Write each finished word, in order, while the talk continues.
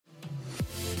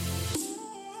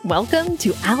Welcome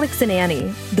to Alex and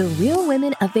Annie, the real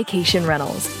women of vacation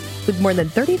rentals. With more than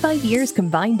 35 years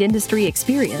combined industry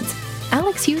experience,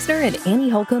 Alex Husner and Annie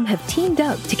Holcomb have teamed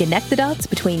up to connect the dots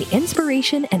between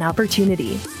inspiration and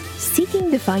opportunity, seeking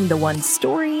to find the one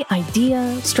story,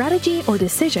 idea, strategy, or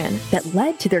decision that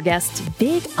led to their guests'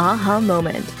 big aha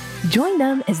moment. Join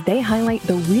them as they highlight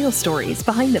the real stories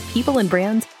behind the people and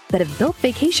brands that have built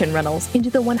vacation rentals into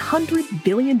the $100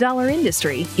 billion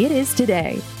industry it is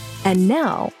today. And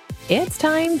now, it's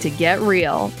time to get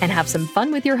real and have some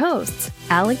fun with your hosts,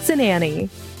 Alex and Annie.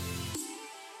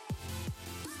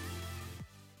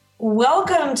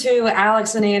 Welcome to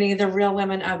Alex and Annie, the real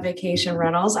women of vacation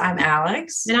rentals. I'm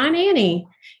Alex. And I'm Annie.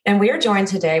 And we are joined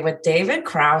today with David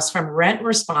Krauss from Rent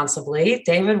Responsibly.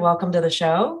 David, welcome to the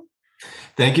show.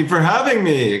 Thank you for having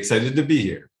me. Excited to be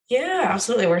here. Yeah,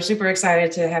 absolutely. We're super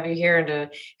excited to have you here and to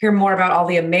hear more about all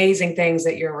the amazing things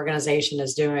that your organization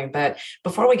is doing. But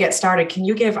before we get started, can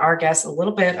you give our guests a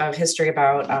little bit of history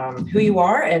about who you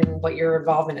are and what your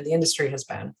involvement in the industry has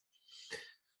been?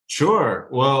 Sure.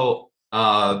 Well,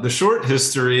 the short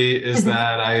history is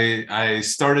that I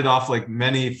started off like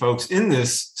many folks in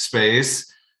this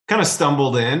space, kind of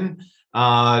stumbled in,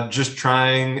 just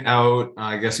trying out,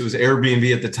 I guess it was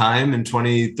Airbnb at the time. In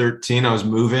 2013, I was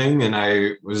moving and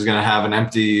I was going to have an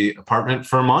empty apartment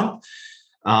for a month.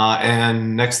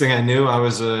 And next thing I knew, I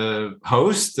was a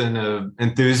host and an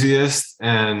enthusiast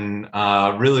and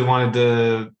really wanted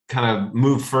to kind of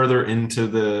move further into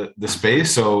the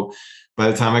space. So by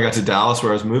the time I got to Dallas,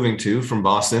 where I was moving to from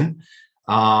Boston,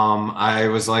 I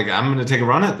was like, I'm going to take a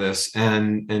run at this,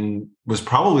 and was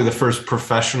probably the first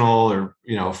professional or,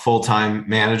 full-time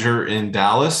manager in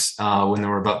Dallas when there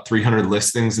were about 300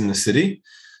 listings in the city.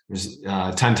 There's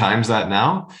 10 times that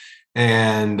now.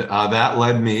 And that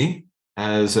led me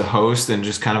as a host and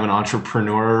just kind of an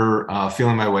entrepreneur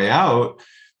feeling my way out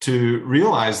to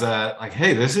realize that, like,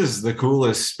 hey, this is the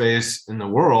coolest space in the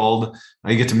world.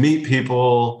 You get to meet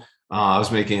people. I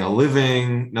was making a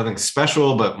living, nothing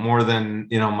special, but more than,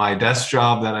 my desk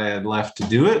job that I had left to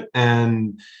do it.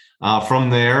 And from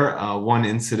there, one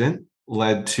incident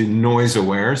led to Noise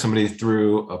Aware. Somebody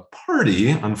threw a party,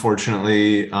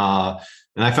 unfortunately,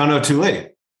 and I found out too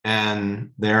late.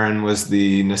 And therein was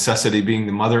the necessity being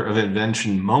the mother of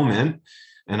invention moment.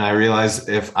 And I realized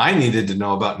if I needed to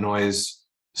know about noise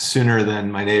sooner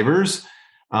than my neighbors,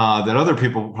 that other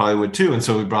people probably would too. And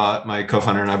so we brought, my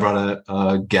co-founder and I brought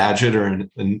a gadget or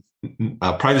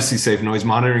a privacy-safe noise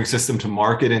monitoring system to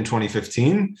market in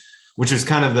 2015, which is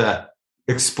kind of the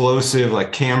explosive,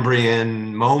 like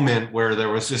Cambrian moment where there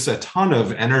was just a ton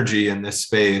of energy in this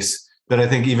space that I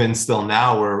think even still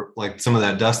now, where like some of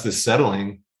that dust is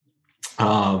settling.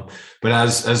 But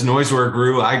as NoiseWare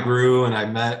grew, I grew, and I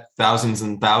met thousands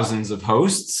and thousands of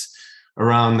hosts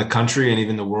around the country and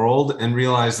even the world, and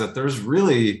realized that there's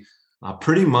really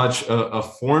pretty much a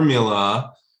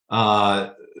formula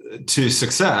to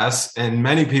success. And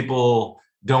many people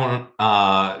don't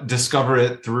discover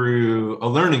it through a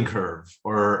learning curve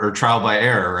or trial by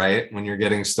error, right? When you're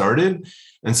getting started.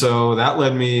 And so that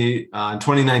led me in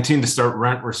 2019 to start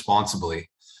Rent Responsibly.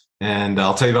 And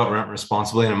I'll tell you about Rent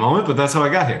Responsibly in a moment, but that's how I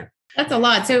got here. That's a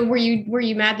lot. So were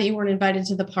you mad that you weren't invited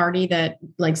to the party that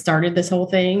like started this whole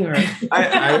thing? Or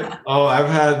I've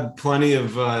had plenty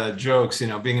of jokes,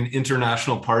 being an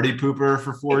international party pooper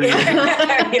for 4 years.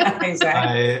 Yeah,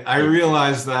 exactly. I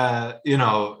realized that, you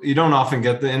don't often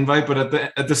get the invite, but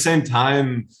at the same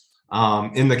time,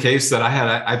 in the case that I had,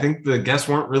 I think the guests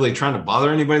weren't really trying to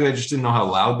bother anybody. They just didn't know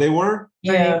how loud they were.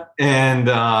 Yeah.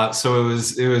 And so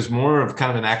it was more of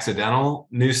kind of an accidental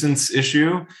nuisance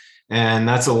issue. And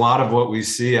that's a lot of what we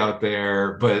see out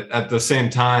there. But at the same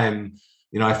time,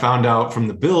 I found out from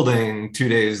the building 2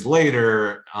 days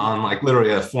later on like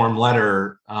literally a form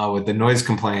letter with the noise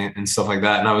complaint and stuff like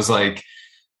that. And I was like,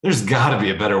 there's got to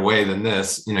be a better way than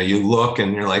this. You look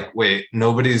and you're like, wait,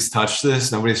 nobody's touched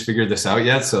this. Nobody's figured this out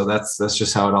yet. So that's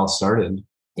just how it all started.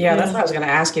 Yeah, that's what I was going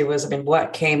to ask you was,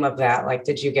 what came of that? Like,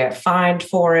 did you get fined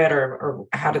for it or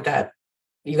how did that,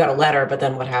 you got a letter, but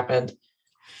then what happened?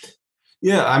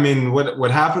 Yeah, I mean,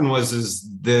 what happened is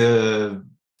the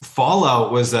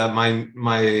fallout was that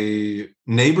my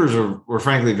neighbors were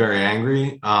frankly very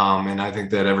angry, and I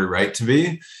think they had every right to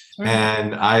be. Sure.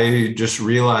 And I just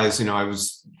realized, I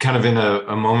was kind of in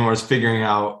a moment where I was figuring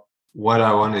out what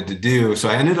I wanted to do. So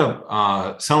I ended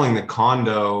up selling the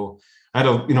condo. I had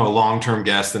a long-term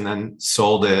guest and then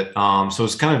sold it. So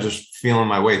it's kind of just feeling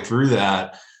my way through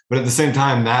that. But at the same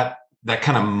time, that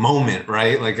kind of moment,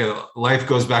 right? Like life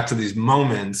goes back to these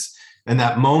moments, and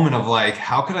that moment of like,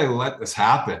 how could I let this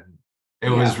happen? It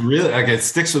was really like, it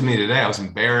sticks with me today. I was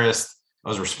embarrassed. I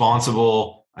was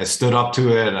responsible. I stood up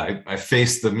to it. I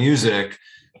faced the music,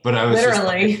 but I was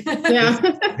literally,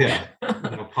 Yeah.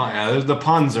 the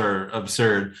puns are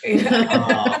absurd.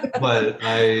 But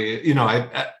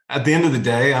at the end of the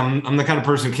day, I'm the kind of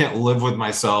person who can't live with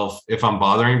myself if I'm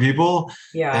bothering people.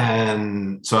 Yeah.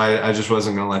 And so I just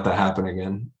wasn't going to let that happen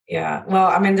again. Yeah. Well,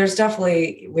 I mean,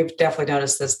 we've definitely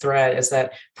noticed this thread is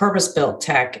that purpose-built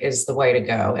tech is the way to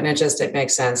go. And it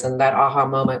makes sense. And that aha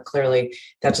moment, clearly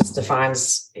that just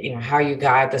defines, how you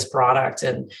guide this product.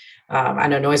 And I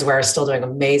know Noiseware is still doing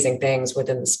amazing things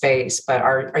within the space, but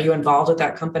are you involved with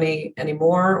that company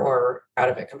anymore or out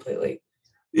of it completely?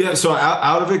 Yeah. So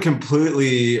out of it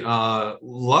completely,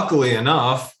 luckily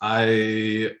enough,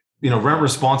 Rent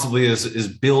Responsibly is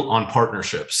built on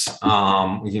partnerships.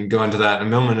 We can go into that in a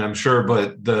moment, I'm sure.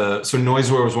 But so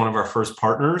Noiseware was one of our first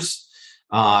partners.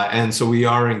 And so we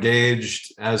are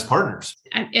engaged as partners.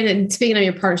 And speaking of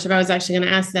your partnership, I was actually going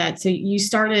to ask that. So you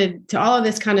started to all of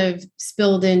this kind of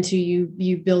spilled into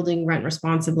you building Rent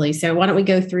Responsibly. So why don't we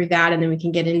go through that and then we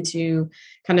can get into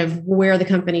kind of where the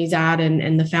company's at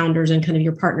and the founders and kind of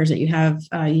your partners that you have,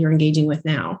 you're engaging with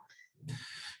now.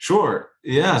 Sure.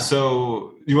 Yeah.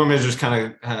 So you want me to just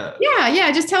kind of...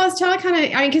 Yeah. Just tell it kind of,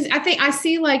 because I think I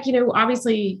see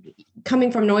obviously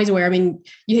coming from Noiseware, I mean,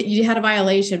 you had a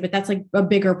violation, but that's like a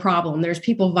bigger problem. There's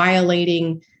people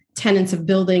violating tenants of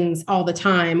buildings all the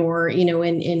time or,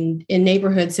 in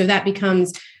neighborhoods. So that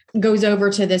goes over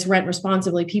to this Rent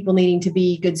Responsibly, people needing to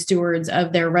be good stewards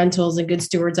of their rentals and good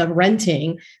stewards of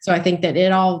renting. So I think that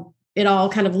it all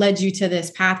kind of led you to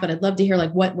this path, but I'd love to hear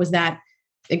what was that,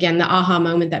 again, the aha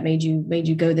moment that made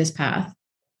you go this path?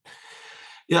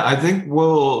 Yeah, I think,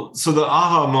 so the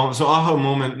aha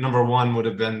moment number one would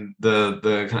have been the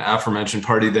kind of aforementioned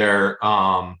party there.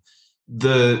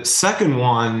 The second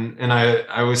one, and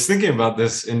I was thinking about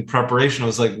this in preparation, I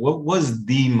was like, what was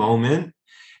the moment?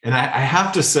 And I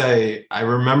have to say, I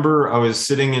remember I was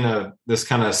sitting in this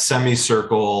kind of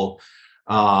semicircle,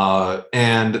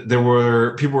 and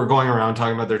people were going around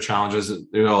talking about their challenges.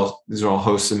 These are all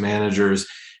hosts and managers.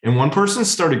 And one person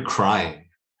started crying,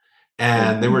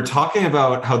 and they were talking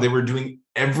about how they were doing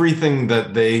everything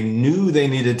that they knew they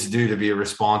needed to do to be a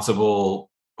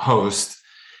responsible host.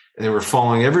 And they were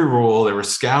following every rule. They were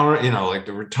scouring,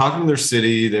 they were talking to their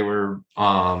city. They were,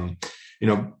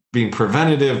 being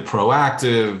preventative,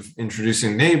 proactive,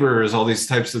 introducing neighbors, all these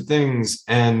types of things.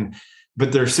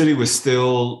 But their city was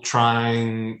still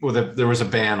trying, there was a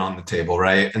ban on the table,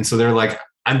 right? And so they're like,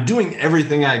 I'm doing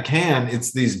everything I can.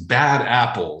 It's these bad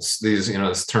apples,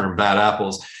 this term bad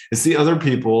apples. It's the other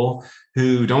people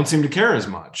who don't seem to care as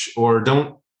much or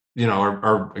don't,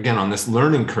 are again on this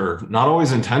learning curve, not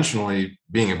always intentionally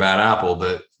being a bad apple,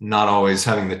 but not always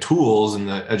having the tools and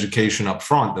the education up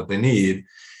front that they need.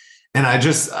 And it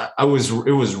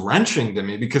was wrenching to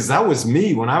me because that was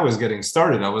me when I was getting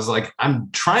started. I was like, I'm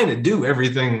trying to do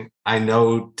everything I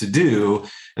know to do.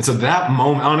 And so that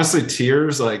moment, honestly,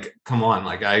 tears, come on,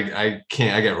 I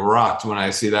can't, I get rocked when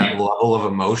I see that level of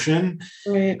emotion.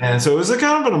 Right. And so it was a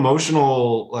kind of an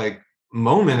emotional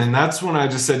moment. And that's when I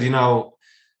just said,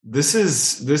 this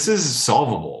is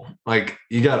solvable.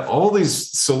 You got all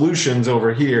these solutions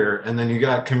over here, and then you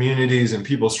got communities and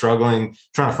people struggling,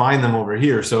 trying to find them over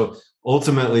here. So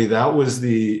ultimately that was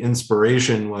the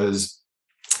inspiration, was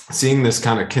seeing this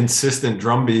kind of consistent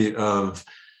drumbeat of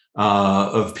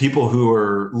people who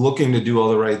are looking to do all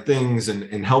the right things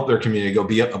and help their community go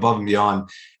above and beyond.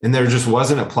 And there just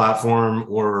wasn't a platform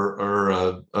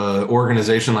or a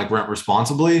organization like Rent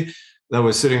Responsibly that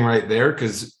was sitting right there.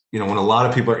 Because when a lot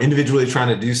of people are individually trying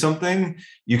to do something,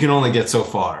 you can only get so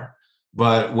far.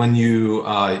 But when you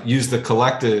use the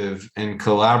collective and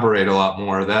collaborate a lot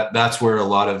more, that's where a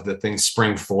lot of the things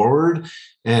spring forward.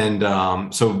 And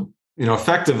so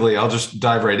effectively, I'll just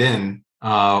dive right in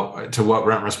to what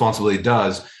Rent Responsibly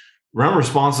does. Rent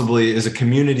Responsibly is a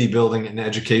community building and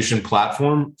education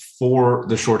platform for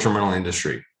the short-term rental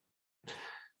industry.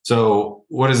 So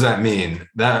what does that mean?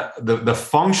 That the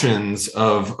functions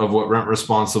of what Rent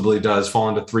Responsibly does fall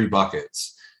into three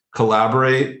buckets: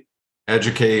 collaborate,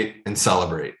 educate, and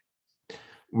celebrate.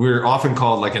 We're often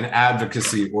called an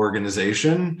advocacy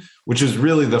organization, which is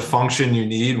really the function you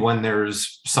need when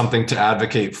there's something to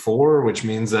advocate for, which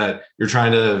means that you're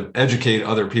trying to educate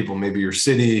other people, maybe your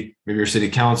city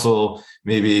council,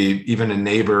 maybe even a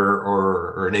neighbor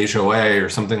or an HOA or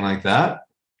something like that.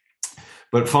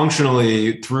 But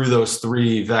functionally, through those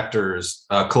three vectors,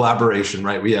 collaboration,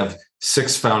 right? We have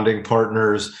 6 founding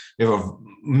partners. We have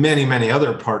many, many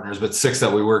other partners, but 6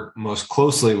 that we work most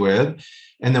closely with.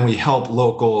 And then we help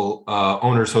local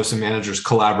owners, hosts, and managers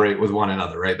collaborate with one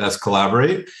another, right? That's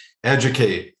collaborate.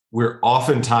 Educate. We're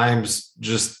oftentimes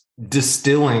just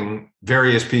distilling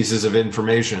various pieces of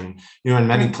information. In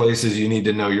many places you need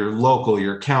to know your local,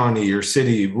 your county, your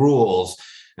city rules.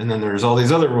 And then there's all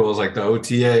these other rules, like the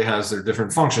OTA has their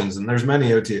different functions, and there's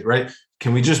many OTA, right?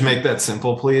 Can we just make that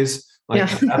simple, please?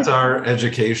 That's our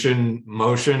education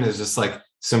motion, is just like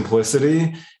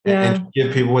simplicity and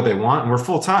give people what they want. And we're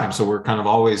full time. So we're kind of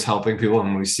always helping people. And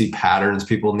when we see patterns,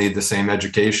 people need the same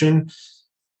education,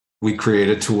 we create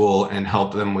a tool and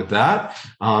help them with that.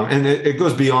 And it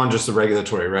goes beyond just the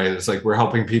regulatory, right? It's like we're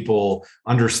helping people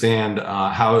understand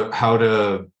how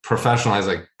to professionalize,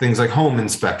 like things like home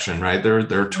inspection, right?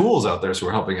 There are tools out there. So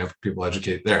we're helping people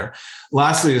educate there.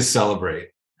 Lastly is Celebrate.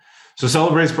 So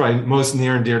Celebrate is probably most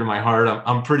near and dear to my heart.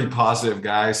 I'm a pretty positive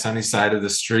guy, sunny side of the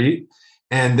street.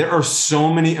 And there are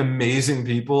so many amazing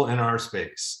people in our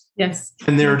space. Yes.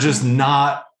 And they're just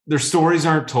their stories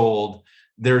aren't told.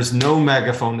 There's no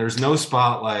megaphone, there's no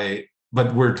spotlight,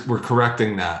 but we're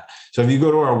correcting that. So if you go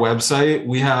to our website,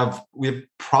 we have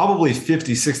probably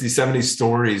 50, 60, 70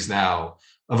 stories now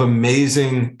of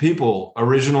amazing people.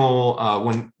 Original,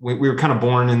 when we were kind of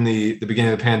born in the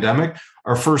beginning of the pandemic,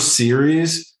 our first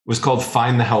series was called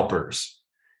Find the Helpers.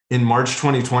 In March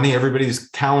 2020, everybody's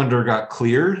calendar got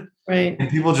cleared. Right. And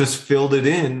people just filled it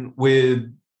in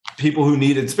with people who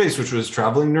needed space, which was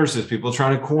traveling nurses, people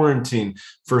trying to quarantine,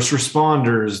 first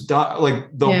responders,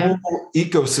 whole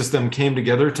ecosystem came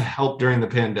together to help during the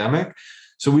pandemic.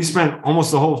 So we spent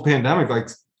almost the whole pandemic like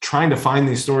trying to find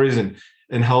these stories and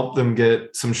help them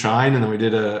get some shine. And then we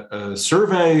did a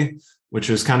survey, which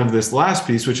is kind of this last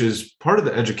piece, which is part of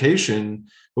the education.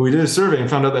 But we did a survey and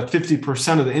found out that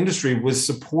 50% of the industry was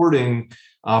supporting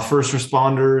first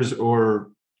responders or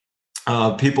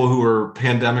people who are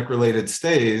pandemic related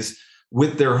stays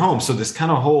with their homes. So this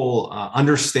kind of whole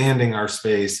understanding our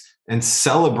space and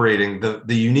celebrating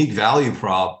the unique value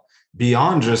prop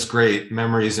beyond just great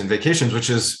memories and vacations, which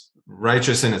is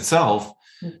righteous in itself.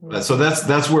 Mm-hmm. So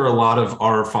that's where a lot of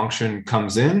our function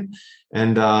comes in.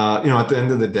 And, at the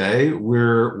end of the day,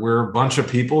 we're a bunch of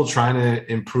people trying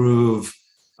to improve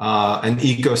an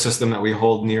ecosystem that we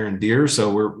hold near and dear.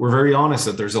 So we're very honest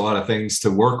that there's a lot of things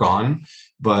to work on,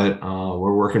 but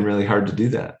we're working really hard to do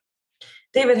that.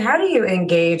 David, how do you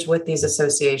engage with these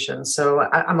associations? So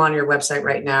I'm on your website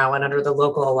right now, and under the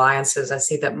local alliances, I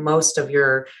see that most of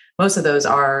those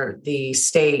are the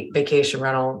State Vacation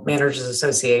Rental Managers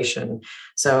Association.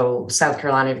 So South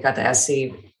Carolina, you've got the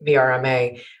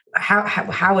SCVRMA.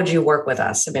 How would you work with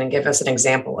us? I mean, give us an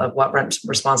example of what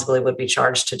Responsibly would be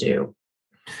charged to do.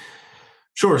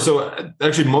 Sure. So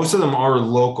actually, most of them are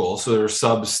local. So they're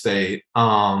sub-state.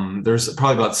 There's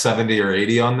probably about 70 or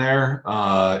 80 on there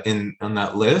on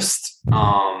that list.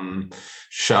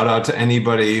 Shout out to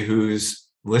anybody who's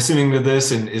listening to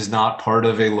this and is not part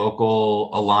of a local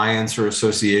alliance or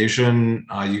association.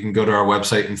 You can go to our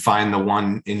website and find the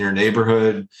one in your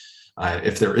neighborhood.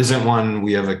 If there isn't one,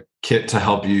 we have a kit to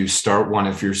help you start one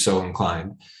if you're so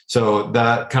inclined. So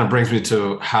that kind of brings me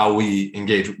to how we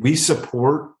engage. We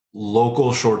support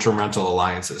local short-term rental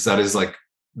alliances. That is like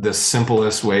the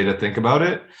simplest way to think about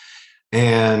it.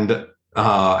 And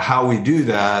how we do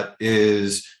that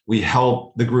is we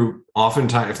help the group.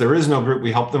 Oftentimes, if there is no group,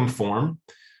 we help them form,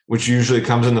 which usually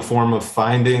comes in the form of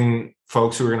finding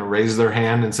folks who are going to raise their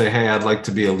hand and say, hey, I'd like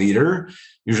to be a leader.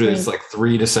 Usually it's like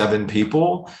 3 to 7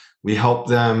 people. We help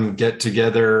them get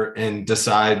together and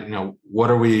decide,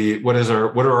 what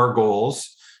are our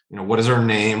goals? What is our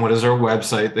name? What is our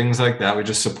website? Things like that. We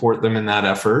just support them in that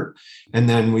effort. And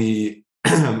then we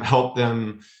help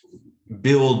them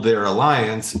build their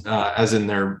alliance as in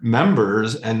their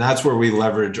members. And that's where we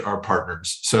leverage our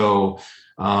partners. So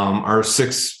our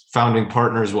 6 founding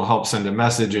partners will help send a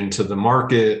message into the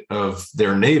market of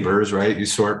their neighbors, right? You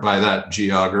sort by that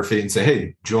geography and say,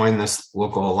 hey, join this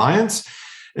local alliance.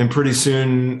 And pretty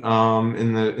soon,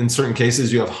 in certain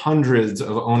cases, you have hundreds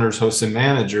of owners, hosts, and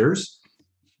managers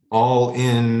all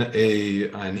in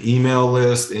an email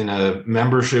list, in a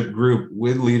membership group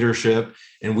with leadership,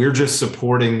 and we're just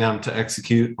supporting them to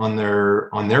execute on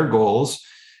their goals,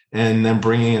 and then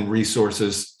bringing in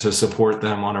resources to support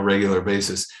them on a regular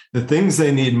basis. The things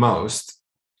they need most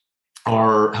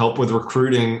are help with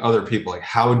recruiting other people. Like,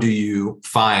 how do you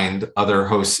find other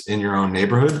hosts in your own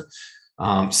neighborhood?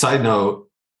 Side note,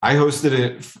 I hosted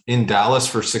it in Dallas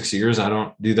for 6 years. I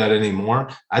don't do that anymore.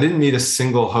 I didn't meet a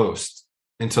single host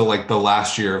until like the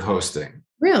last year of hosting.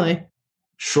 Really?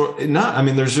 Sure.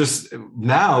 There's just,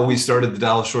 now we started the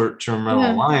Dallas Short-Term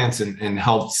Rental Alliance and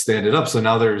helped stand it up. So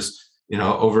now there's,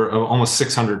 over almost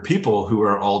 600 people who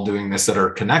are all doing this that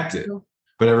are connected,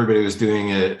 but everybody was doing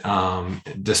it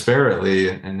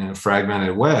disparately and in a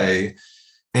fragmented way.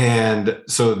 And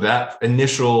so that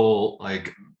initial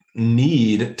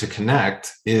need to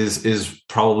connect is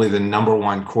probably the number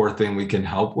one core thing we can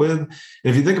help with. And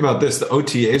if you think about this, the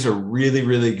OTAs are really,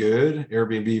 really good,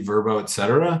 Airbnb, Vrbo, et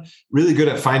cetera, really good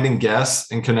at finding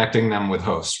guests and connecting them with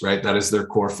hosts, right? That is their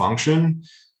core function.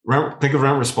 Think of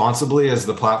Rent Responsibly as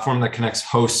the platform that connects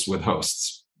hosts with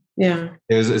hosts. Yeah.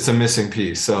 It's a missing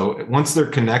piece. So once they're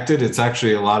connected, it's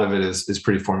actually a lot of it is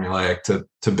pretty formulaic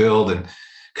to build and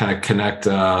kind of connect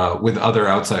with other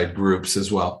outside groups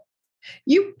as well.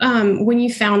 You, when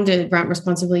you founded Rent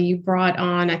Responsibly, you brought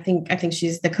on, I think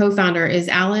she's the co-founder, is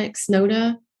Alex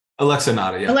Noda? Alexa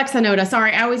Noda, yeah. Alexa Noda.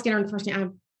 Sorry, I always get her first name.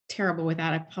 I'm terrible with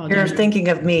that. I apologize. You're thinking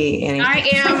of me, Annie. I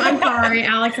am. I'm sorry,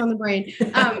 Alex on the brain.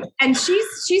 And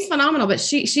she's phenomenal, but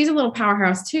she's a little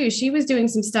powerhouse too. She was doing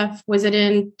some stuff. Was it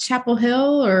in Chapel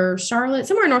Hill or Charlotte?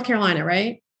 Somewhere in North Carolina,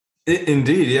 right?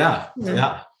 Indeed, yeah.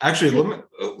 Actually,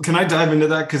 can I dive into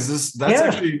that? Because that's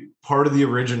actually part of the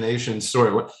origination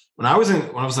story. When I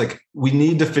was like, we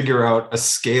need to figure out a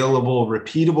scalable,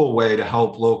 repeatable way to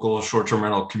help local short-term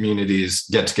rental communities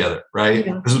get together, right?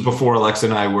 Yeah. This was before Alexa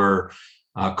and I were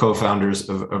co-founders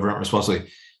of Rent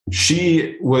Responsibly.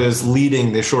 She was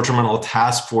leading the short-term rental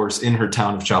task force in her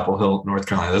town of Chapel Hill, North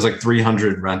Carolina. There's like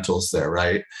 300 rentals there,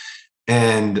 right?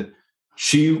 And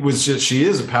she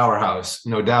is a powerhouse,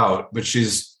 no doubt, but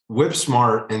she's whip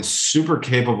smart and super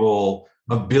capable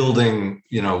of building,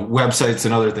 websites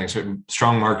and other things.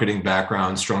 Strong marketing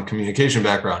background, strong communication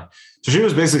background. So she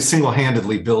was basically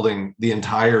single-handedly building the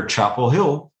entire Chapel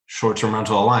Hill short-term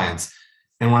rental alliance.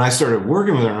 And when I started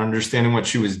working with her and understanding what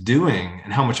she was doing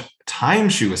and how much time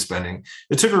she was spending,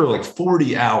 it took her like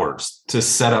 40 hours to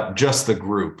set up just the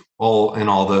group, all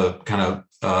the kind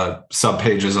of sub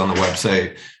pages on the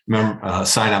website,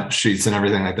 sign up sheets and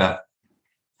everything like that.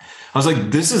 I was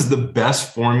like, this is the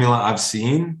best formula I've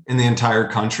seen in the entire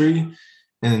country.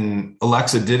 And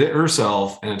Alexa did it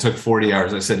herself and it took 40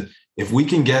 hours. I said, if we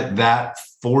can get that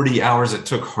 40 hours it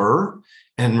took her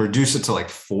and reduce it to like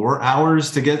 4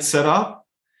 hours to get set up,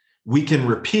 we can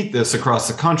repeat this across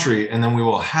the country. And then we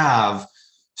will have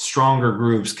stronger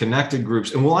groups, connected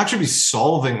groups, and we'll actually be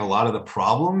solving a lot of the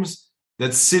problems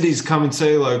that cities come and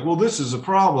say like, well, this is a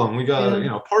problem. We got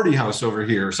a party house over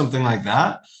here or something like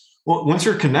that. Well, once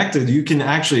you're connected, you can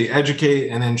actually educate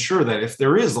and ensure that if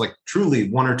there is like truly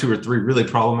 1 or 2 or 3 really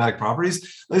problematic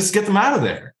properties, let's get them out of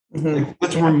there. Mm-hmm. Like,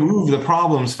 let's remove the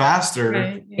problems faster.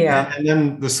 Right. Yeah. And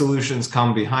then the solutions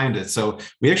come behind it. So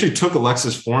we actually took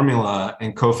Alexa's formula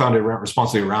and co-founded Rent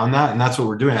Responsibly around that. And that's what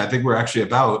we're doing. I think we're actually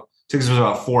takes us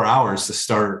about 4 hours to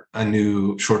start a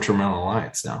new short-term rental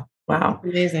alliance now. Wow.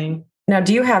 Amazing. Now,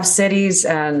 do you have cities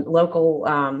and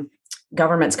local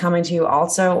governments coming to you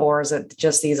also, or is it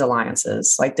just these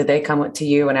alliances? Like, did they come to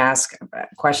you and ask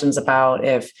questions about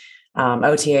if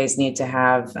OTAs need to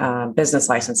have business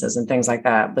licenses and things like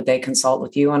that? Would they consult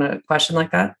with you on a question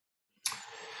like that?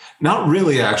 Not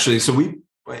really, actually. So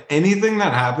anything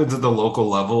that happens at the local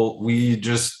level, we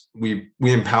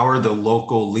empower the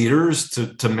local leaders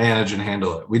to manage and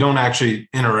handle it. We don't actually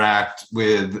interact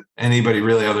with anybody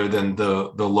really other than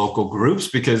the local groups,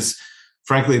 because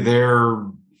frankly, they're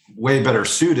way better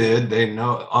suited.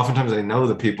 Oftentimes they know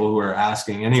the people who are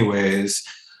asking anyways.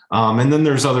 And then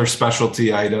there's other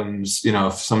specialty items.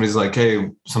 If somebody's like, hey,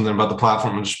 something about the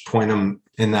platform, I'll just point them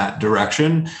in that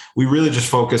direction. We really just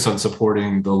focus on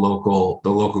supporting the local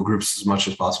groups as much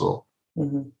as possible.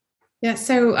 Mm-hmm. Yeah.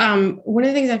 So one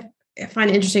of the things I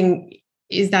find interesting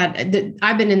is that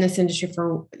I've been in this industry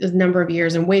for a number of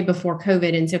years and way before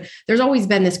COVID. And so there's always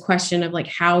been this question of like,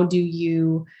 how do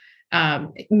you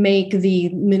make the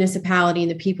municipality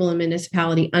and the people in the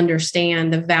municipality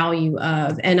understand the value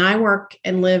of, and I work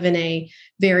and live in a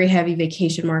very heavy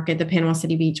vacation market, the Panama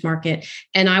City Beach market.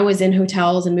 And I was in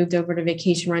hotels and moved over to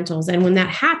vacation rentals. And when that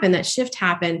happened, that shift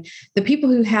happened, the people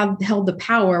who held the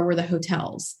power were the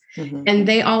hotels. Mm-hmm. And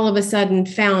they all of a sudden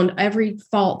found every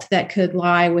fault that could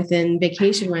lie within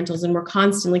vacation rentals and were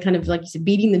constantly kind of, like you said,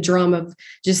 beating the drum of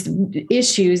just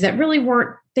issues that really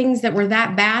weren't things that were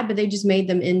that bad, but they just made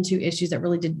them into issues that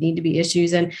really did need to be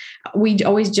issues. And we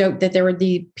always joked that there were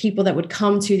the people that would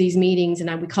come to these meetings,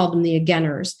 and we called them the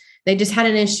againers. They just had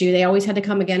an issue. They always had to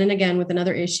come again and again with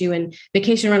another issue, and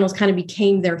vacation rentals kind of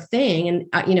became their thing.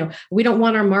 And, we don't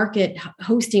want our market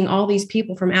hosting all these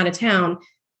people from out of town,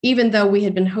 even though we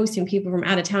had been hosting people from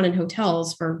out of town in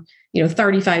hotels for,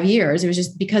 35 years. It was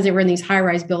just because they were in these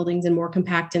high-rise buildings and more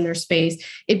compact in their space,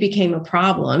 it became a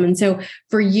problem. And so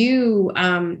for you,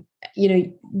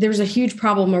 there's a huge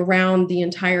problem around the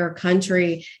entire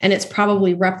country, and it's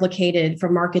probably replicated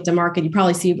from market to market. You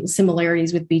probably see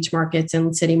similarities with beach markets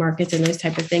and city markets and those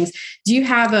type of things. Do you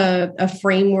have a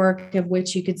framework of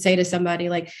which you could say to somebody,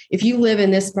 like, if you live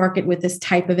in this market with this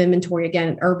type of inventory,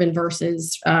 again, urban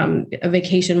versus a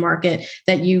vacation market,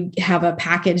 that you have a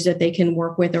package that they can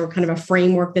work with, or kind of a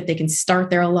framework that they can start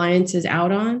their alliances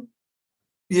out on?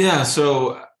 Yeah.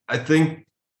 So I think,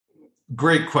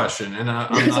 great question. And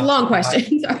it's a long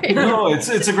question. Sorry. No, it's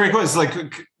a great question. It's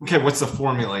like, okay, what's the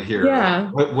formula here? Yeah.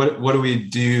 What do we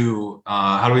do?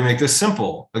 How do we make this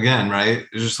simple? Again, right?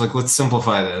 It's just like, let's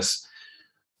simplify this.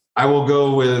 I will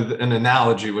go with an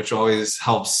analogy, which always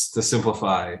helps to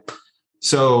simplify.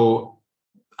 So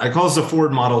I call this the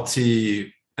Ford Model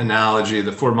T analogy,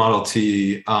 the Ford Model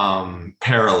T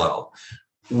parallel.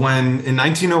 When in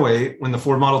 1908, when the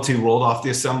Ford Model T rolled off the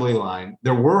assembly line,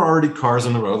 there were already cars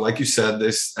on the road. Like you said,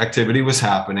 this activity was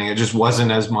happening. It just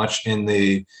wasn't as much in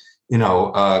the,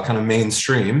 kind of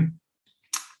mainstream.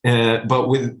 So there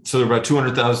were about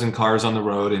 200,000 cars on the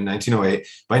road in 1908.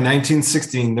 By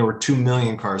 1916, there were 2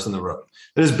 million cars on the road.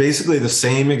 That is basically the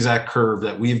same exact curve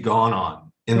that we've gone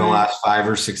on in the last 5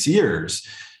 or 6 years.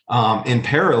 In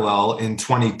parallel, in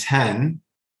 2010,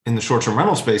 in the short-term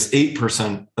rental space,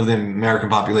 8% of the American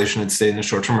population had stayed in the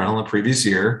short-term rental in the previous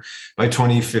year. By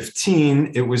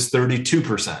 2015, it was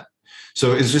 32%.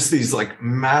 So it's just these like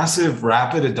massive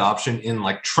rapid adoption in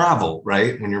like travel,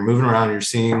 right? When you're moving around, you're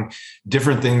seeing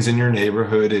different things in your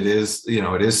neighborhood. It is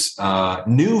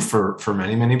new for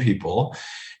many, many people.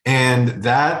 And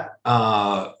that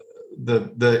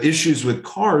the issues with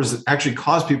cars actually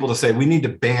caused people to say, we need to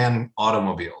ban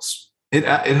automobiles. It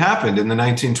happened in the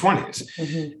 1920s.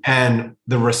 Mm-hmm. And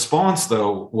the response,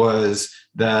 though, was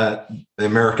that the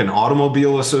American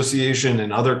Automobile Association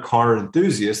and other car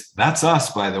enthusiasts, that's us,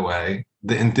 by the way,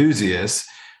 the enthusiasts,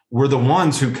 were the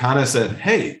ones who kind of said,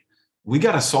 hey, we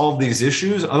got to solve these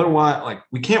issues. Otherwise, like,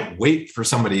 we can't wait for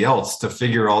somebody else to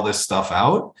figure all this stuff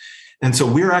out. And so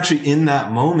we're actually in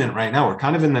that moment right now. We're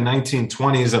kind of in the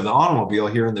 1920s of the automobile,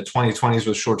 here in the 2020s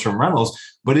with short-term rentals,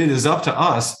 but it is up to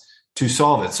us to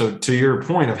solve it. So to your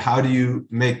point of how do you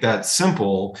make that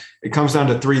simple, it comes down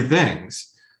to 3 things: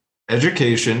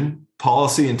 education,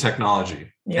 policy, and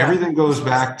technology. Yeah. Everything goes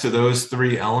back to those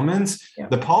 3 elements. Yeah.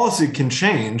 The policy can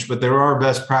change, but there are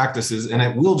best practices, and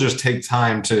it will just take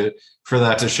time for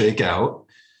that to shake out.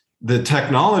 The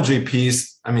technology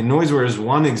piece, I mean, Noiseware is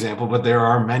one example, but there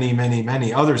are many, many,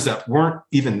 many others that weren't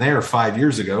even there 5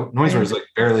 years ago. Noiseware is like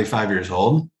barely 5 years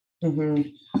old. Mm-hmm.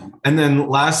 And then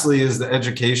lastly is the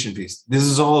education piece. This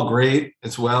is all great.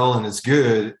 It's well and it's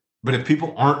good. But if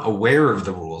people aren't aware of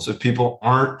the rules, if people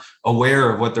aren't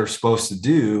aware of what they're supposed to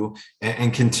do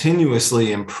and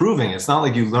continuously improving, it's not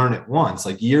like you learn it once,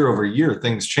 like year over year,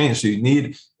 things change. So you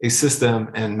need a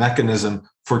system and mechanism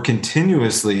for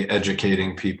continuously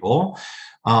educating people.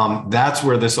 That's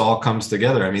where this all comes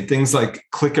together. I mean, things like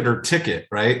click it or ticket,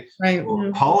 right? Right. Well,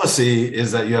 mm-hmm. Policy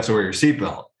is that you have to wear your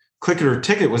seatbelt. Click it or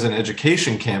ticket was an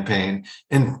education campaign,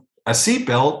 and a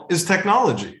seatbelt is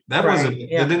technology. That wasn't,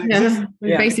 that didn't exist.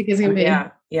 Yeah. Basic is going to be.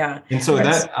 Yeah. And so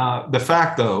the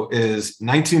fact though is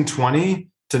 1920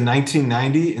 to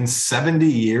 1990, in 70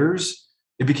 years,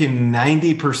 it became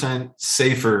 90%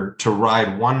 safer to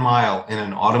ride 1 mile in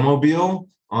an automobile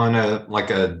on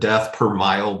a death per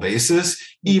mile basis,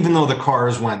 even though the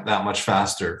cars went that much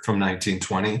faster from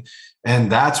 1920.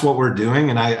 And that's what we're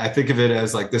doing. And I think of it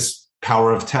as like this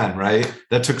power of 10, right?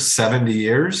 That took 70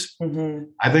 years. Mm-hmm.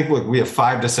 I think we have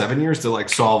 5 to 7 years to like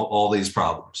solve all these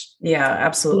problems. Yeah,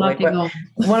 absolutely. But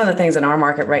one of the things in our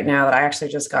market right now that I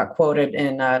actually just got quoted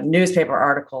in a newspaper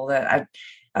article that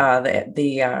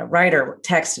the writer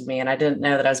texted me, and I didn't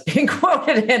know that I was being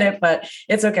quoted in it, but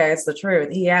it's okay. It's the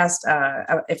truth. He asked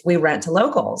if we rent to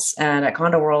locals, and at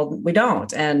Condo World, we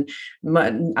don't. And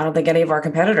I don't think any of our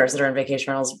competitors that are in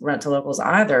vacation rentals rent to locals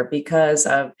either, because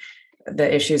of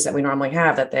the issues that we normally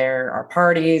have, that there are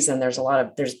parties and there's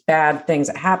bad things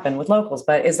that happen with locals.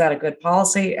 But is that a good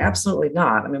policy? Absolutely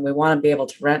not. I mean, we want to be able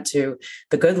to rent to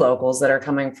the good locals that are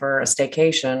coming for a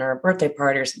staycation or a birthday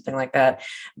party or something like that.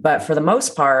 But for the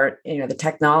most part, the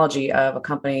technology of a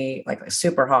company like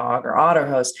Superhog or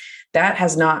AutoHost, that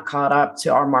has not caught up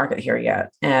to our market here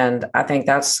yet. And I think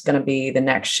that's going to be the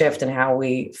next shift in how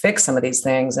we fix some of these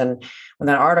things. And when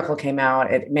that article came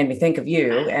out, it made me think of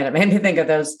you, and it made me think of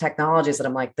those technologies that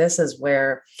I'm like, this is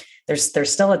where there's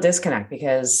still a disconnect,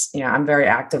 because, I'm very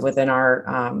active within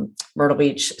our Myrtle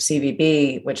Beach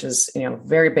CVB, which is,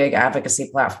 very big advocacy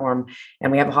platform.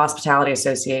 And we have a hospitality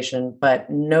association, but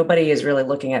nobody is really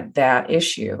looking at that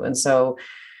issue. And so,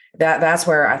 that's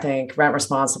where I think Rent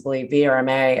Responsibly,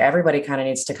 VRMA, everybody kind of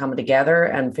needs to come together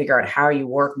and figure out how you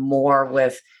work more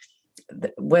with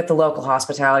the local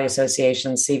hospitality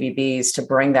associations, CVBs, to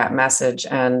bring that message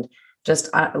and just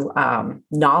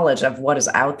knowledge of what is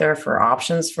out there for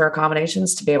options for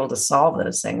accommodations to be able to solve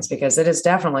those things, because it is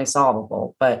definitely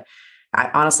solvable. But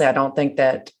honestly, I think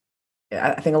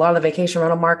a lot of the vacation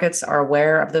rental markets are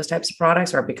aware of those types of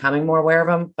products, or are becoming more aware of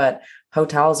them, but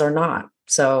hotels are not.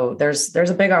 So there's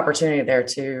a big opportunity there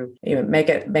to make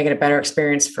it a better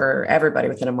experience for everybody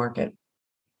within a market.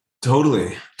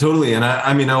 Totally. And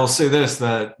I mean, I will say this,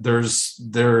 that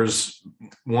there's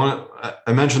one,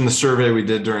 I mentioned the survey we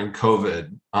did during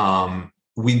COVID.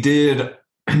 We did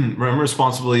Rent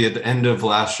Responsibly at the end of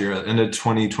last year, at the end of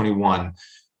 2021,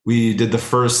 we did the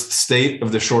first state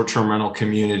of the short-term rental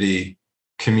community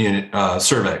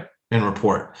survey and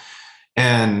report.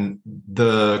 And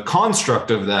the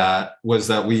construct of that was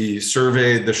that we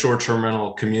surveyed the short-term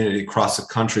rental community across the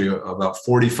country. About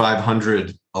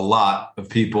 4,500, a lot of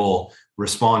people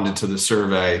responded to the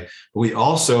survey. We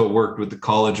also worked with the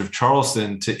College of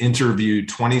Charleston to interview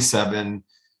 27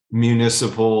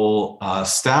 municipal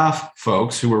staff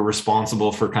folks who were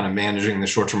responsible for kind of managing the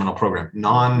short-term rental program,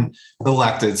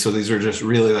 non-elected. So these are just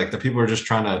really like the people who are just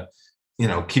trying to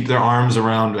keep their arms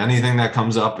around anything that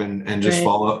comes up and just right.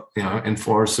 follow,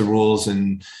 enforce the rules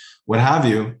and what have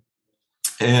you.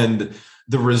 And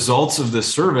the results of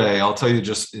this survey, I'll tell you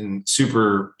just in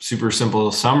super, super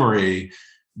simple summary,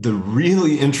 the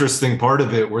really interesting part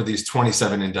of it were these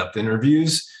 27 in-depth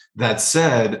interviews that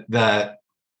said that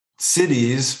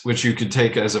cities, which you could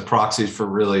take as a proxy for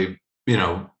really,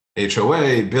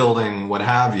 HOA, building, what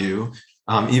have you,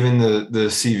 even the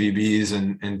CVBs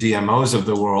and DMOs of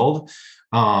the world,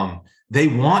 they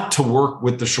want to work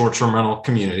with the short-term rental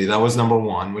community. That was number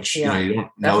one, which you don't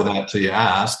know that till you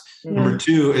ask. Mm-hmm. Number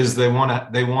two is they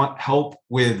want help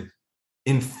with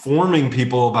informing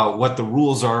people about what the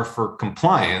rules are for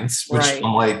compliance, which right.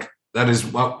 I'm like, that is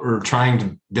what we're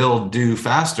trying to do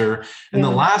faster. And the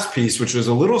last piece, which was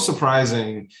a little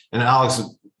surprising, and Alex,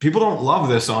 people don't love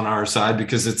this on our side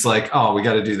because it's like, oh, we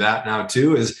got to do that now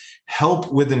too, is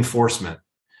help with enforcement.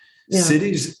 Yeah.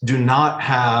 Cities do not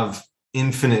have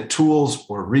infinite tools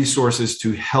or resources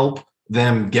to help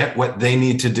them get what they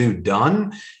need to do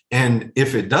done. And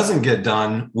if it doesn't get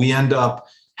done, we end up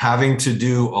having to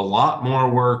do a lot more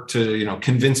work to,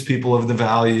 convince people of the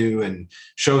value and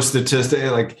show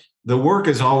statistics. Like the work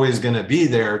is always going to be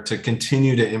there to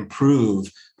continue to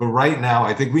improve. But right now,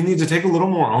 I think we need to take a little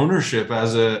more ownership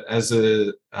as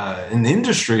an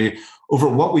industry over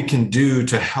what we can do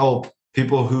to help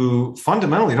people who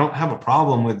fundamentally don't have a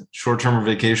problem with short-term or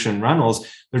vacation rentals.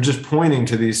 They're just pointing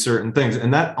to these certain things.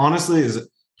 And that honestly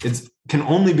can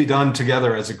only be done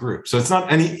together as a group. So it's not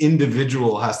any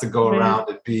individual has to go around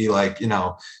and be like,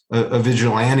 a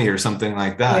vigilante or something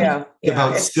like that. Yeah. It's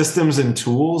about systems and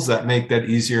tools that make that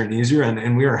easier and easier.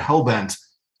 And we are hell-bent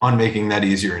on making that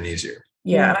easier and easier.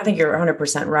 Yeah, and I think you're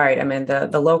 100% right. I mean,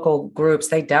 the local groups,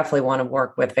 they definitely want to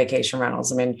work with vacation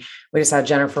rentals. I mean, we just had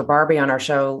Jennifer Barbie on our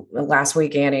show last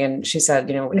week, Annie, and she said,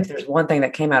 if there's one thing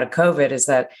that came out of COVID is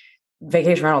that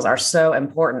vacation rentals are so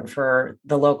important for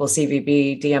the local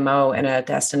CVB, DMO, and a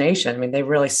destination. I mean, they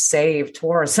really save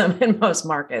tourism in most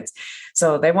markets.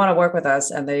 So they want to work with us.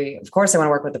 And they want to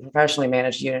work with the professionally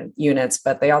managed units,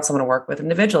 but they also want to work with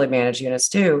individually managed units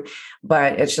too.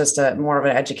 But it's just more of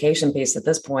an education piece at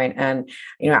this point. And,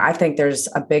 I think there's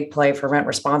a big play for Rent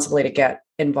Responsibly to get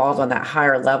involved on that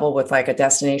higher level with like a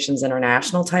Destinations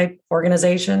International type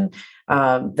organization.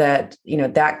 That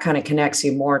kind of connects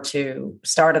you more to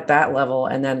start at that level.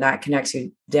 And then that connects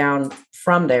you down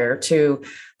from there to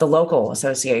the local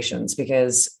associations,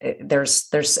 because it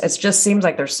just seems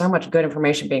like there's so much good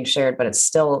information being shared, but it's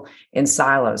still in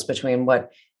silos between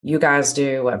what you guys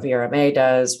do, what VRMA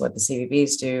does, what the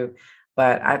CVBs do.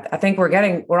 But I think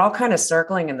we're all kind of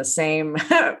circling in the same,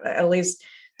 at least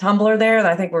tumbler there,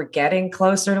 that I think we're getting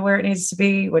closer to where it needs to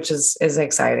be, which is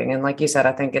exciting. And like you said,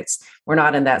 I think we're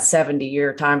not in that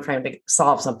 70-year time frame to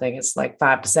solve something. It's like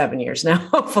 5 to 7 years now,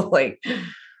 hopefully.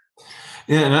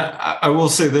 Yeah, and I will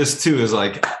say this too, is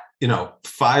like,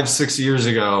 5-6 years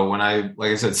ago when I,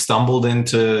 like I said, stumbled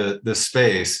into this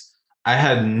space, I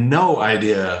had no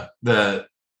idea that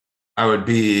I would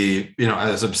be,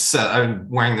 as upset. I'm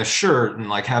wearing this shirt and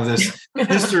like have this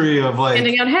history of like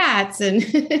handing out hats and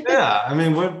yeah. I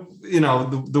mean,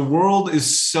 the world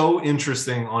is so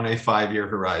interesting on a 5-year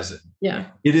horizon. Yeah.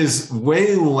 It is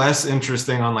way less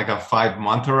interesting on like a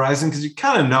 5-month horizon, because you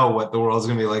kind of know what the world's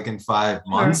going to be like in 5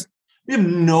 months. Sure. You have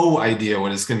no idea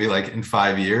what it's going to be like in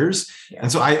 5 years. Yeah.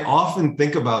 And so I often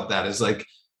think about that as like,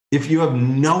 if you have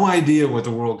no idea what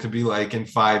the world could be like in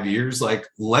 5 years, like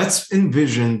let's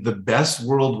envision the best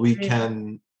world we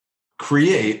can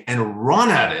create and run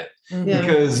at it.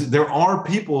 Because there are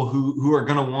people who are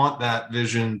going to want that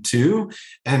vision too.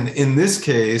 And in this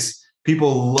case,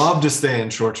 people love to stay in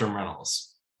short-term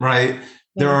rentals, right? Yeah.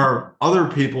 There are other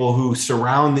people who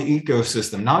surround the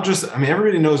ecosystem, not just, I mean,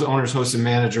 everybody knows owners, hosts, and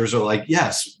managers are like,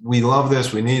 yes, we love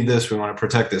this, we need this, we want to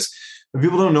protect this. But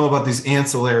people don't know about these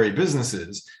ancillary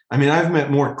businesses. I mean, I've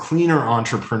met more cleaner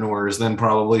entrepreneurs than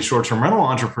probably short-term rental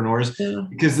entrepreneurs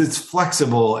because it's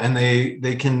flexible and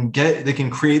they can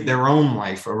create their own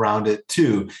life around it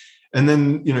too. And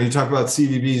then, you talk about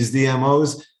CVBs,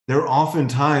 DMOs, they're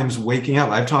oftentimes waking up.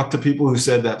 I've talked to people who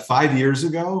said that 5 years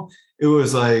ago, it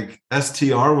was like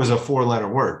STR was a 4-letter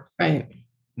word. Right.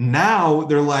 Now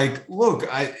they're like, look,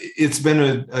 it's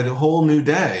been a whole new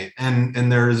day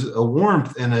and there's a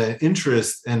warmth and an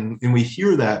interest and we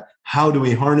hear that. How do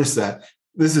we harness that?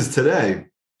 This is today.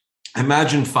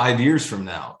 Imagine 5 years from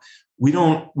now. We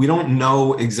don't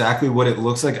know exactly what it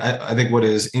looks like. I think what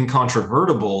is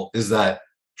incontrovertible is that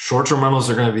short-term rentals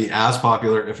are going to be as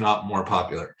popular, if not more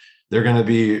popular. They're going to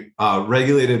be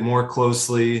regulated more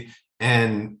closely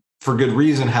and for good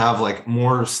reason, have like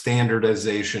more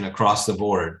standardization across the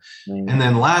board. And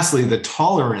then lastly, the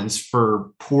tolerance for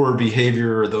poor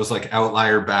behavior or those like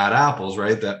outlier bad apples,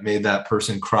 right? That made that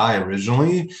person cry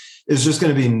originally is just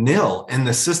going to be nil. And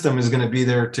the system is going to be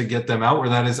there to get them out where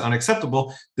that is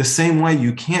unacceptable. The same way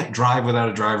you can't drive without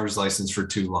a driver's license for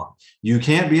too long. You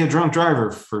can't be a drunk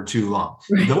driver for too long.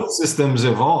 Right. Those systems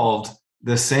evolved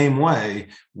the same way.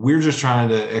 We're just trying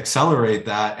to accelerate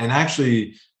that and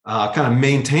actually kind of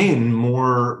maintain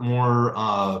more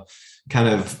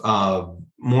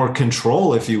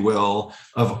control, if you will,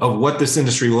 of what this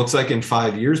industry looks like in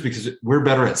 5 years, because we're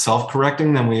better at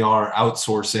self-correcting than we are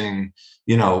outsourcing,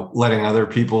 letting other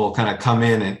people kind of come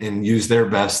in and use their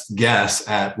best guess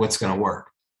at what's going to work.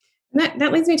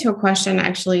 That leads me to a question,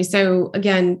 actually. So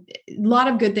again, a lot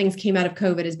of good things came out of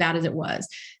COVID, as bad as it was.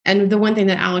 And the one thing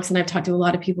that Alex and I've talked to a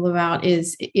lot of people about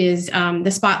is the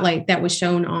spotlight that was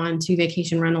shown on to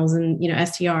vacation rentals and,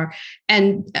 STR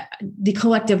and the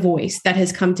collective voice that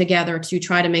has come together to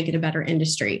try to make it a better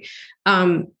industry.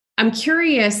 I'm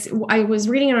curious. I was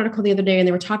reading an article the other day and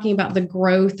they were talking about the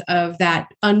growth of that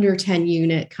under 10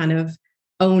 unit kind of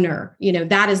owner,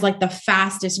 that is like the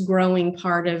fastest growing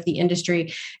part of the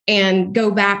industry. And go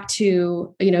back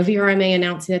to, VRMA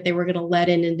announcing that they were going to let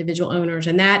in individual owners,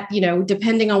 and that,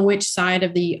 depending on which side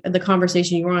of the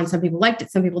conversation you were on, some people liked it,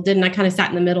 some people didn't. I kind of sat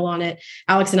in the middle on it.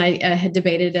 Alex and I had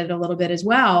debated it a little bit as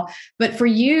well. But for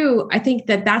you, I think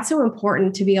that that's so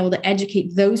important to be able to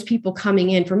educate those people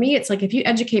coming in. For me, it's like if you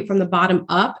educate from the bottom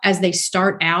up as they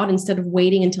start out, instead of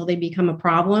waiting until they become a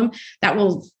problem,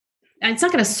 it's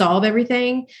not going to solve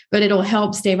everything, but it'll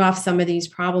help stave off some of these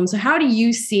problems. So how do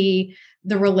you see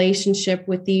the relationship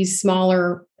with these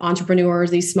smaller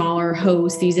entrepreneurs, these smaller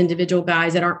hosts, these individual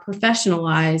guys that aren't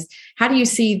professionalized? How do you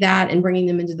see that and bringing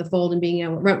them into the fold and being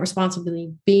able to rent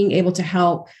responsibly, being able to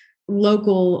help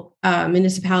local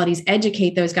municipalities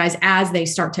educate those guys as they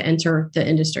start to enter the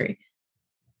industry?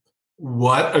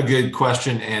 What a good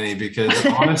question, Annie, because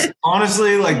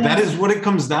honestly, that is what it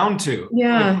comes down to.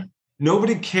 Yeah.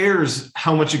 Nobody cares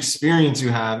how much experience you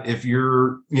have if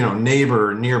you're,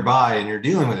 neighbor nearby and you're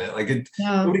dealing with it.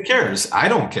 Nobody cares. I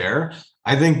don't care.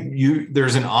 I think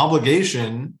there's an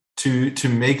obligation to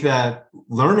make that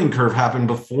learning curve happen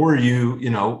before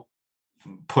you,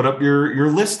 put up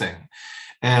your listing.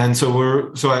 And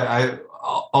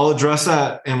I'll address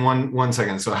that in one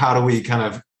second. So how do we kind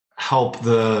of help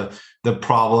the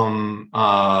problem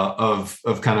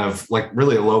of kind of like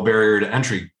really a low barrier to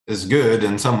entry is good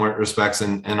in some respects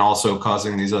and also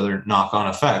causing these other knock-on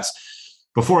effects.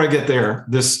 Before I get there,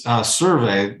 this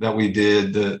survey that we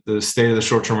did, the State of the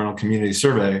Short-Term Rental Community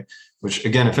Survey, which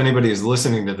again, if anybody is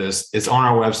listening to this, it's on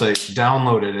our website,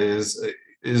 download it. It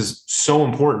is so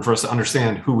important for us to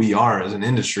understand who we are as an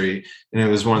industry. And it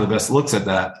was one of the best looks at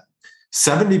that.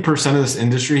 70% of this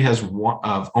industry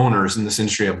of owners in this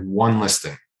industry have one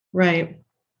listing. Right.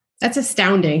 That's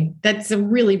astounding. That's a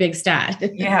really big stat.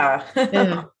 Yeah.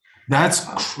 Yeah. That's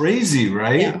crazy,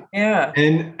 right? Yeah.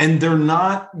 And they're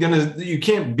not you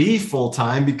can't be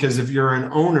full-time, because if you're an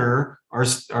owner, our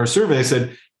survey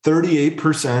said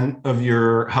 38% of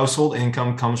your household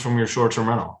income comes from your short-term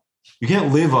rental. You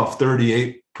can't live off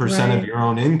 38% of your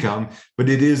own income, but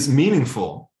it is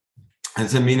meaningful.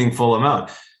 It's a meaningful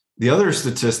amount. The other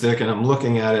statistic, and I'm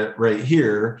looking at it right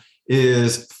here,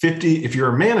 is if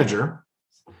you're a manager,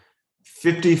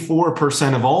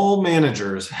 54% of all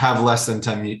managers have less than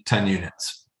 10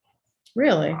 units.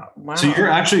 Really? Wow. So you're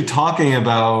actually talking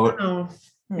about, Oh.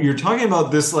 you're talking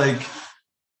about this, like,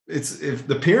 if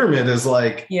the pyramid is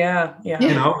like, Yeah.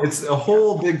 it's a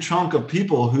whole big chunk of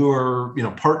people who are,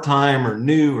 part-time or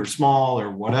new or small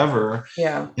or whatever.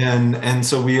 Yeah. And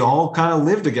so we all kind of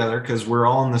live together because we're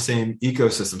all in the same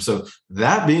ecosystem. So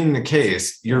that being the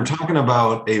case, you're talking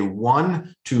about a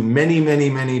one to many, many,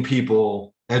 many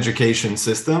people education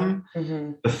system.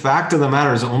 Mm-hmm. The fact of the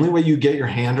matter is the only way you get your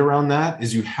hand around that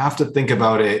is you have to think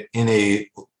about it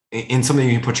in something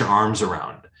you can put your arms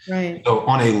around. Right. So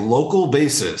on a local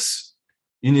basis,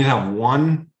 you need to have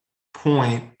one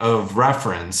point of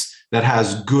reference that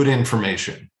has good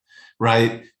information,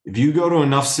 right? If you go to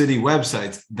enough city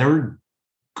websites, they're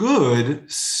good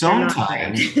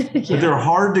sometimes, but they're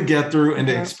hard to get through, and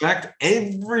to expect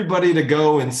everybody to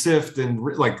go and sift and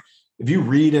like, if you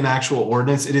read an actual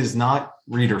ordinance, it is not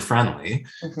reader friendly,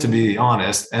 to be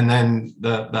honest. And then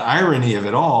the irony of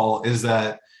it all is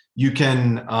that you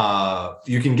can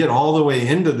get all the way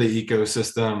into the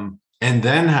ecosystem and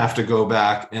then have to go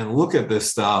back and look at this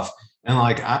stuff. And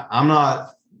like, I'm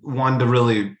not one to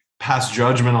really pass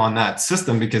judgment on that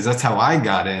system, because that's how I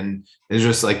got in. It's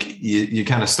just like, you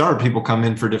kind of start, people come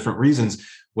in for different reasons.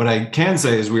 What I can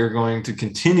say is we are going to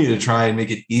continue to try and make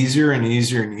it easier and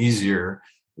easier and easier,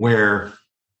 where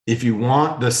if you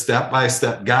want the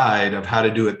step-by-step guide of how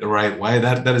to do it the right way,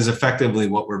 that is effectively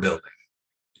what we're building.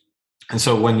 And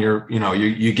so when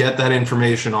you get that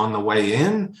information on the way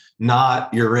in,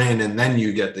 not you're in and then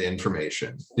you get the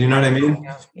information. Do you know what I mean?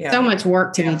 Yeah. So much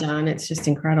work to be done. It's just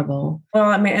incredible. Well,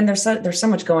 I mean, and there's so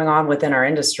much going on within our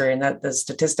industry, and that the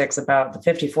statistics about the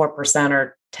 54%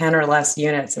 or 10 or less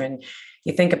units. I mean,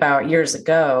 you think about years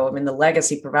ago, I mean, the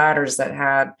legacy providers that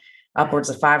had upwards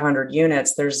of 500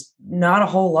 units, there's not a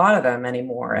whole lot of them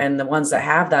anymore. And the ones that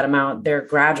have that amount, they're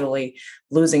gradually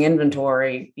losing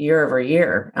inventory year over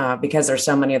year because there's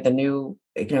so many of the new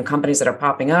companies that are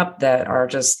popping up that are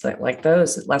just like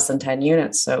those less than 10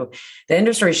 units. So the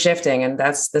industry is shifting, and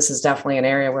this is definitely an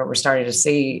area where we're starting to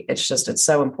see it's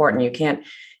so important. You can't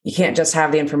just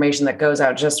have the information that goes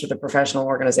out just through the professional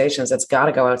organizations. It's got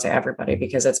to go out to everybody,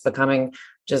 because it's becoming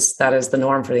that is the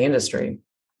norm for the industry.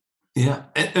 Yeah.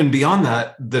 And beyond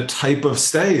that, the type of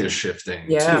stay is shifting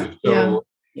too. So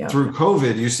through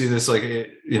COVID, you see this, like,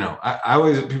 I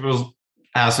always, people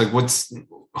ask, like, what's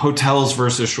hotels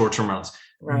versus short-term rentals?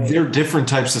 Right. They're different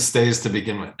types of stays to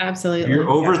begin with. Absolutely. If you're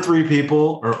over 3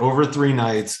 people or over 3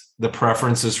 nights, the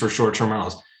preference is for short-term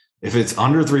rentals. If it's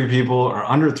under 3 people or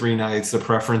under 3 nights, the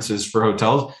preference is for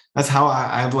hotels. That's how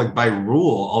I have, like, by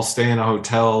rule, I'll stay in a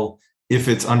hotel if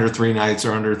it's under 3 nights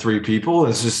or under 3 people.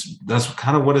 That's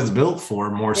kind of what it's built for,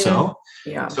 more so.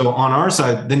 Yeah. So on our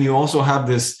side, then you also have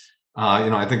this,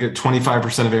 I think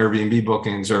 25% of Airbnb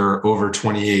bookings are over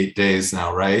 28 days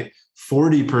now, right?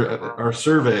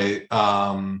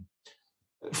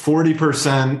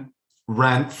 40%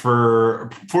 rent for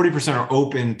 40% are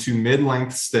open to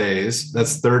mid-length stays.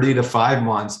 That's 30 to 5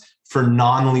 months for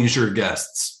non-leisure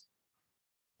guests.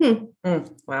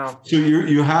 Wow. So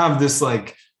you have this,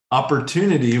 like,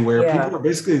 opportunity where people are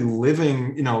basically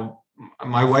living,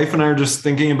 my wife and I are just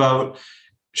thinking about,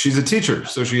 she's a teacher,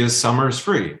 so she has summers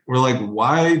free. We're like,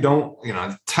 why don't,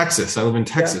 Texas, I live in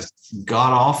Texas,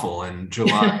 god awful in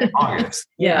July and August.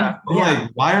 Like,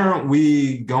 why aren't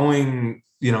we going,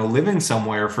 living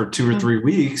somewhere for 2 or 3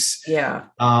 weeks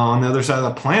on the other side of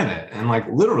the planet? And, like,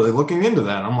 literally looking into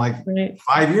that, I'm like,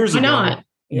 5 years ago,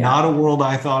 not a world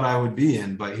I thought I would be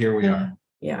in, but here we are.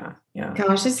 Yeah.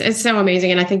 Gosh, it's so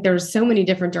amazing. And I think there's so many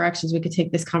different directions we could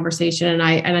take this conversation. And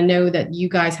I know that you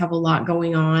guys have a lot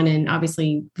going on, and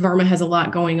obviously Verma has a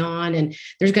lot going on, and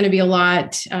there's going to be a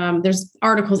lot. There's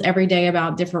articles every day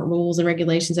about different rules and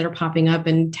regulations that are popping up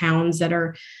in towns that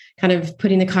are kind of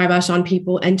putting the kibosh on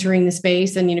people entering the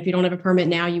space. And, if you don't have a permit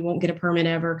now, you won't get a permit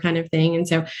ever, kind of thing. And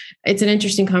so it's an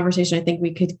interesting conversation I think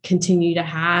we could continue to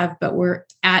have, but we're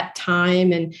at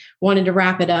time and wanted to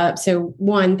wrap it up. So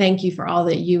one, thank you for all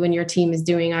that you and your team is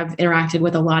doing. I've interacted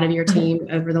with a lot of your team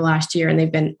over the last year, and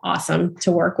they've been awesome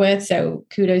to work with. So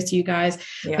kudos to you guys.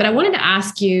 Yeah. But I wanted to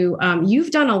ask you, you've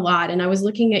done a lot, and I was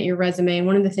looking at your resume, and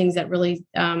one of the things that really,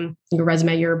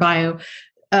 your bio,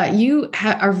 you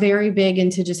are very big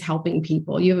into just helping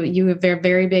people. You have a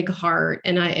very big heart,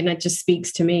 and it just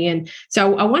speaks to me. And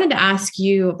so I wanted to ask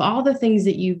you, of all the things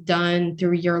that you've done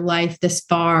through your life this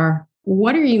far,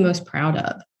 what are you most proud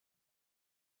of?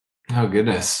 Oh,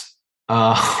 goodness.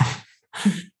 Well,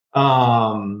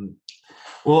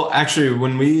 actually,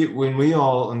 when we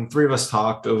all, and 3 of us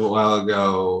talked a while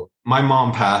ago, my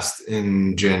mom passed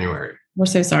in January. We're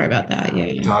so sorry about that. Yeah.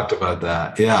 We talked about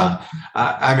that. Yeah.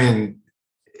 I mean,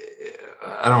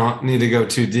 I don't need to go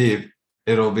too deep.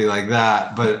 it'll be like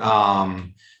that.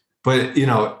 But you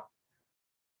know,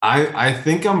 I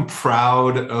think I'm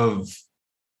proud of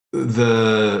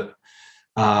the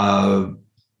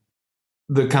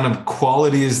kind of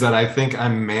qualities that I think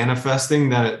I'm manifesting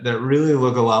that really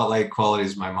look a lot like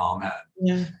qualities my mom had.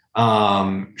 Yeah.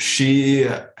 She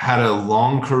had a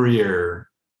long career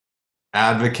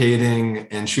advocating,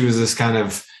 and she was this kind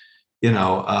of,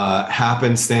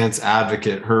 happenstance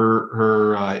advocate.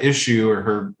 Her issue,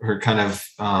 or her kind of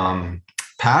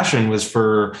passion, was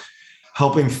for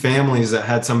helping families that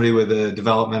had somebody with a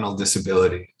developmental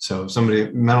disability. So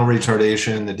mental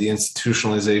retardation, the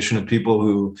deinstitutionalization of people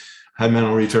who had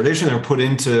mental retardation. They were put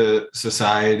into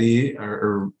society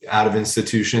or out of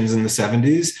institutions in the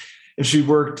 70s. And she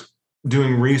worked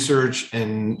doing research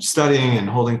and studying and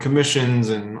holding commissions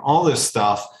and all this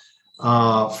stuff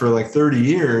for like 30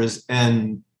 years.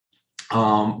 And,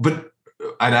 but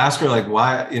I'd ask her, like,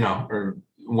 why, or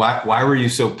why were you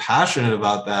so passionate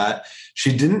about that?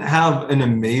 She didn't have an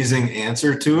amazing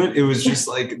answer to it. It was just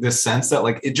like the sense that,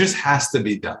 like, it just has to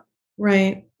be done.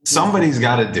 Right. Somebody's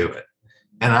got to do it.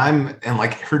 And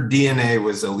like, her DNA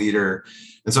was a leader.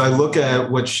 And so I look at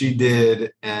what she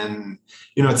did, and,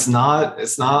 it's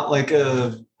not like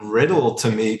a riddle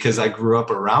to me because I grew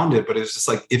up around it, but it's just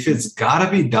like, if it's got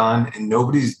to be done and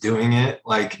nobody's doing it,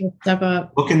 like, step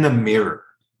up, look in the mirror.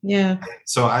 Yeah.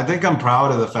 So I think I'm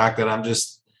proud of the fact that I'm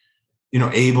just,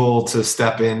 able to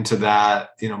step into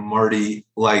that,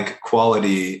 Marty-like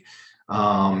quality,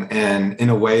 and in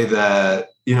a way that,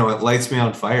 it lights me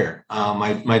on fire.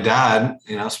 My dad,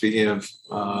 speaking of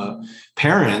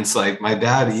parents, like my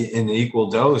dad, in equal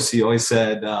dose, he always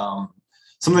said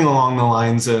something along the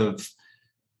lines of,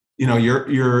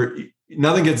 you're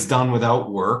nothing gets done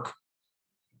without work,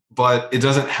 but it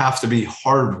doesn't have to be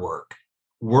hard work.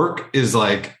 Work is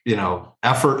like,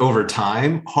 effort over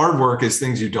time. Hard work is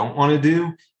things you don't want to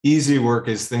do. Easy work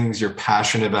is things you're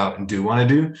passionate about and do want to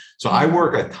do. So I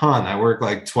work a ton. I work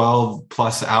like 12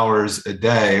 plus hours a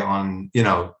day on,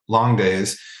 long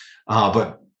days,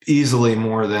 but easily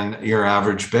more than your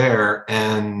average bear.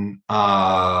 And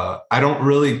I don't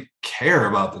really care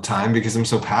about the time because I'm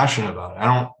so passionate about it. I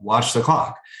don't watch the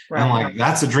clock. Right. And like,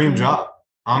 that's a dream job.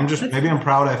 Maybe I'm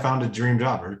proud I found a dream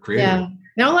job or created. Yeah.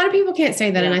 Now, a lot of people can't say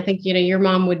that. And I think, your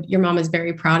mom is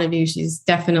very proud of you. She's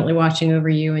definitely watching over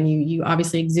you. And you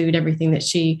obviously exude everything that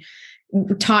she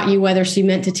taught you, whether she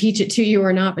meant to teach it to you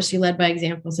or not, but she led by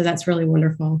example. So that's really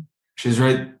wonderful. She's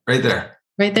right there.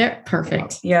 Right there.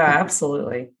 Perfect. Yeah,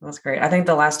 absolutely. That's great. I think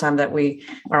the last time that we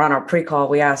are on our pre-call,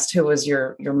 we asked who was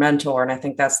your mentor. And I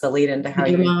think that's the lead into how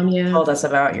you told us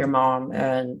about your mom.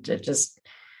 And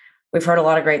we've heard a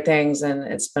lot of great things, and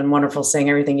it's been wonderful seeing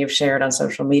everything you've shared on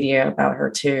social media about her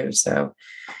too. So.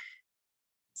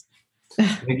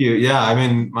 Thank you. Yeah. I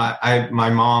mean, my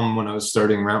mom, when I was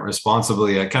starting Rent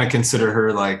Responsibly, I kind of consider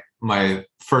her like my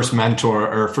first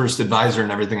mentor or first advisor in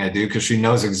everything I do, because she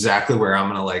knows exactly where I'm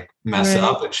going to like mess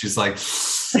up. And she's like,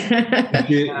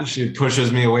 she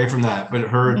pushes me away from that. But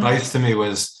her advice to me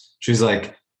was, she's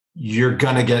like, you're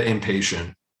going to get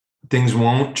impatient. Things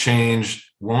won't change,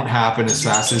 won't happen as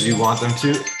fast as you want them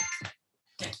to.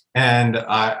 And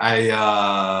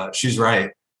she's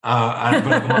right.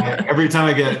 But every time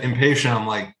I get impatient, I'm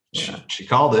like, she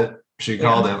called it. She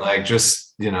called it. Like,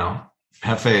 just,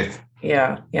 have faith.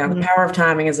 Yeah. Yeah. The power of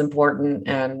timing is important,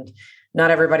 and not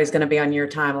everybody's going to be on your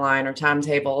timeline or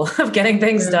timetable of getting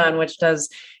things done,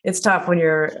 it's tough when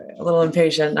you're a little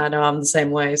impatient. I know I'm the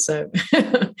same way. So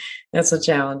that's a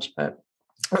challenge, but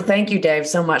well, thank you, Dave,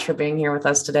 so much for being here with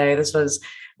us today. This was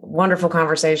a wonderful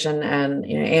conversation. And,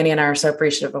 Annie and I are so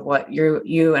appreciative of what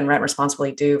you and Rent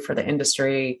Responsibly do for the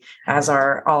industry, as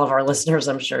are all of our listeners,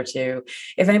 I'm sure too.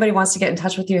 If anybody wants to get in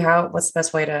touch with you, what's the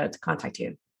best way to contact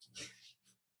you?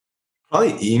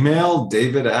 Probably email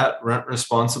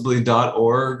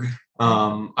david@rentresponsibly.org.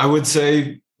 I would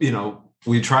say,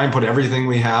 we try and put everything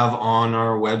we have on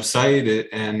our website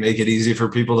and make it easy for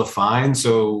people to find.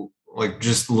 So, like,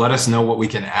 just let us know what we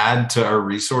can add to our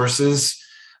resources.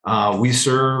 We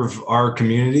serve our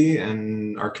community,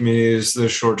 and our community is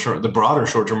the broader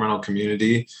short-term rental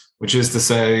community, which is to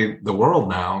say the world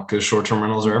now, because short-term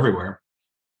rentals are everywhere.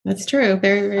 That's true.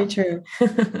 Very, very true.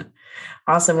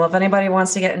 Awesome. Well, if anybody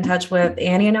wants to get in touch with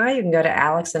Annie and I, you can go to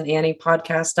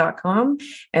alexandanniepodcast.com.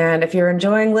 And if you're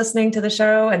enjoying listening to the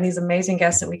show and these amazing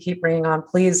guests that we keep bringing on,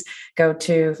 please go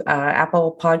to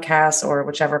Apple Podcasts or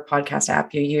whichever podcast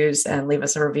app you use and leave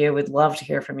us a review. We'd love to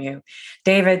hear from you.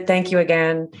 David, thank you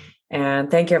again. And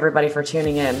thank you, everybody, for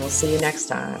tuning in. We'll see you next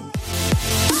time.